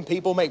broken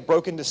people make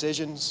broken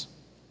decisions?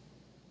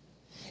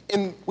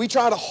 And we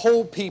try to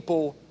hold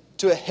people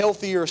to a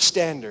healthier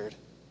standard.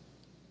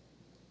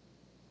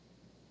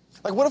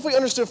 Like, what if we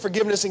understood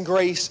forgiveness and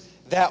grace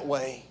that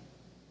way?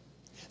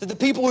 That the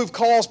people who've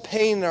caused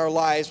pain in our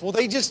lives, well,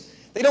 they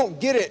don't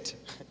get it.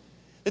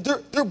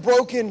 That they're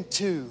broken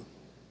too.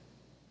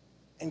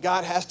 And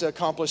God has to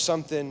accomplish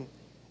something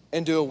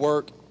and do a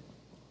work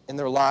in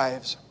their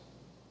lives.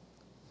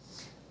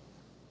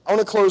 I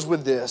want to close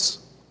with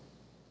this.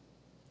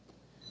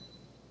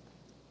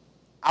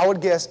 I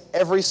would guess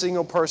every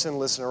single person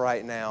listening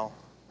right now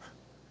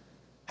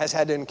has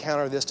had to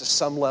encounter this to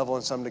some level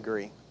and some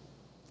degree.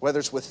 Whether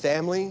it's with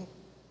family,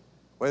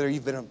 whether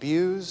you've been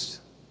abused,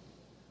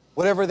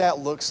 whatever that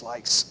looks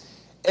like.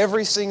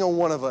 Every single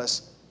one of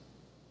us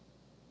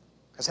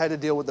has had to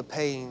deal with the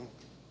pain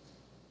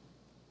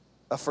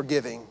of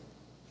forgiving.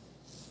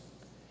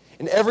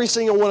 And every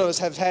single one of us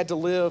have had to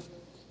live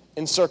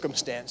in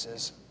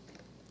circumstances.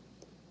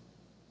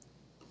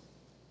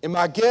 And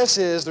my guess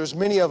is there's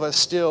many of us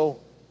still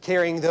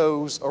carrying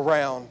those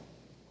around.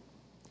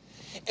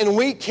 And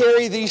we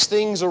carry these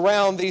things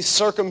around, these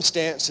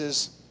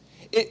circumstances.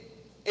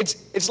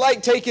 It's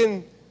like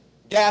taking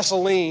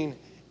gasoline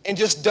and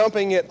just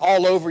dumping it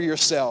all over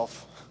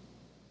yourself.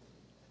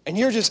 And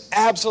you're just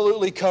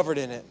absolutely covered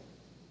in it.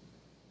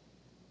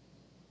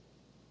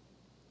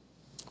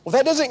 Well,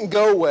 that doesn't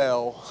go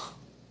well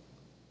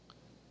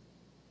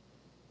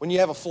when you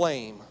have a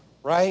flame,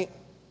 right?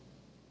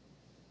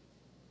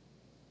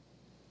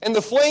 And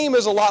the flame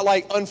is a lot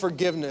like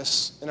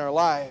unforgiveness in our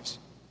lives.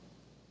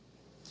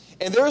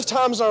 And there's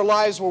times in our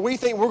lives where we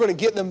think we're going to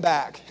get them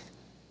back.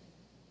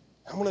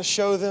 I'm going to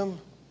show them.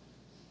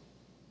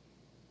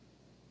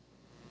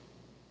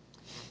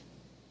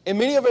 And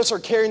many of us are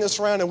carrying this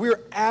around and we're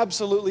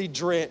absolutely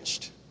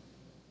drenched.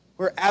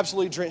 We're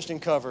absolutely drenched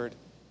and covered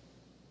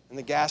in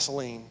the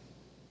gasoline,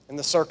 in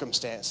the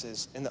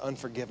circumstances, in the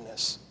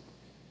unforgiveness.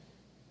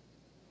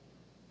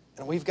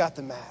 And we've got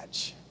the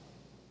match.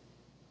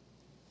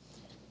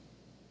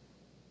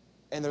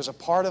 And there's a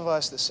part of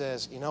us that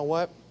says, you know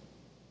what?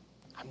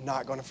 I'm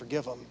not going to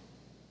forgive them.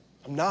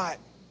 I'm not.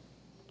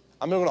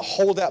 I'm not going to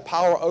hold that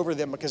power over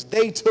them because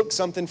they took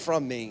something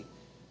from me.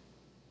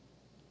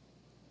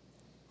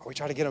 Or we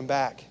try to get them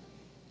back.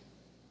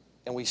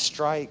 And we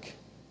strike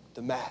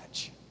the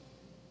match.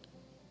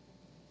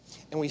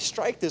 And we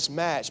strike this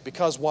match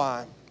because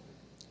why?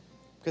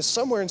 Because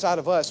somewhere inside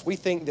of us, we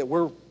think that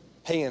we're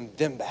paying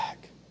them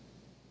back.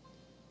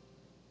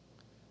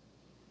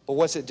 But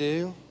what's it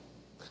do?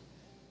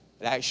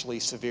 It actually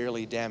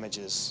severely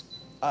damages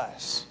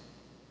us.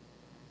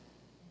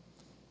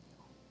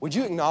 Would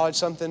you acknowledge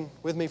something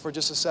with me for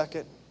just a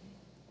second?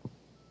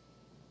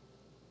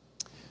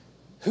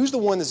 Who's the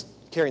one that's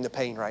carrying the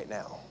pain right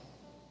now?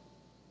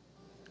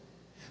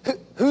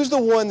 Who's the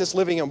one that's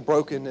living in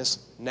brokenness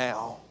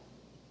now?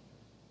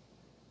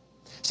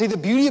 See, the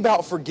beauty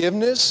about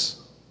forgiveness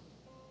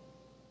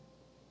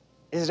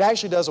is it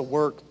actually does a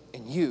work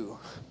in you.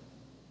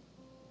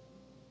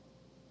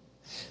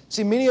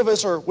 See, many of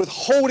us are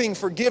withholding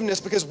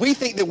forgiveness because we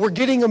think that we're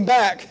getting them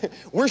back.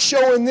 We're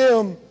showing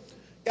them,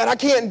 God, I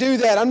can't do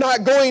that. I'm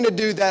not going to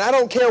do that. I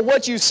don't care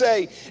what you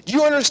say. Do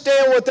you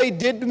understand what they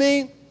did to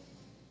me?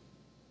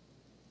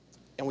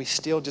 And we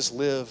still just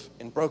live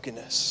in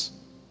brokenness.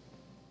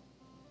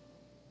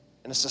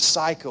 And it's a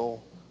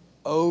cycle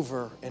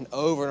over and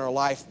over in our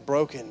life,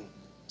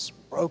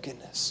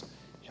 brokenness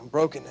and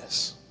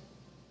brokenness.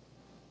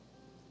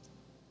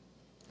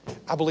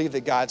 I believe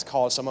that God's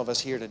called some of us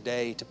here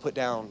today to put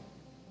down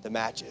the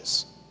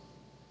matches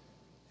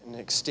and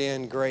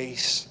extend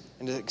grace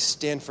and to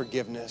extend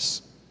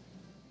forgiveness.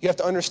 You have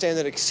to understand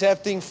that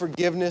accepting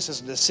forgiveness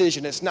is a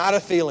decision. It's not a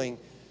feeling.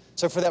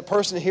 So for that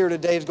person here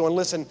today who's going,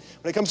 listen,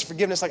 when it comes to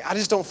forgiveness, like I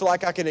just don't feel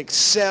like I can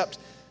accept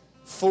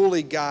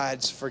fully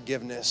God's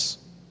forgiveness.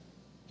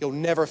 You'll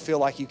never feel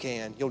like you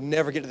can. You'll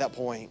never get to that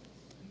point.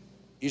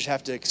 You just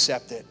have to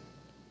accept it.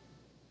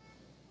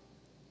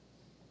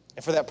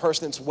 And for that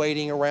person that's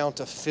waiting around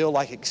to feel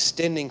like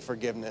extending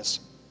forgiveness,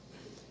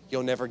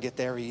 you'll never get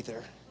there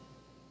either.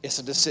 It's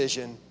a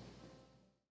decision.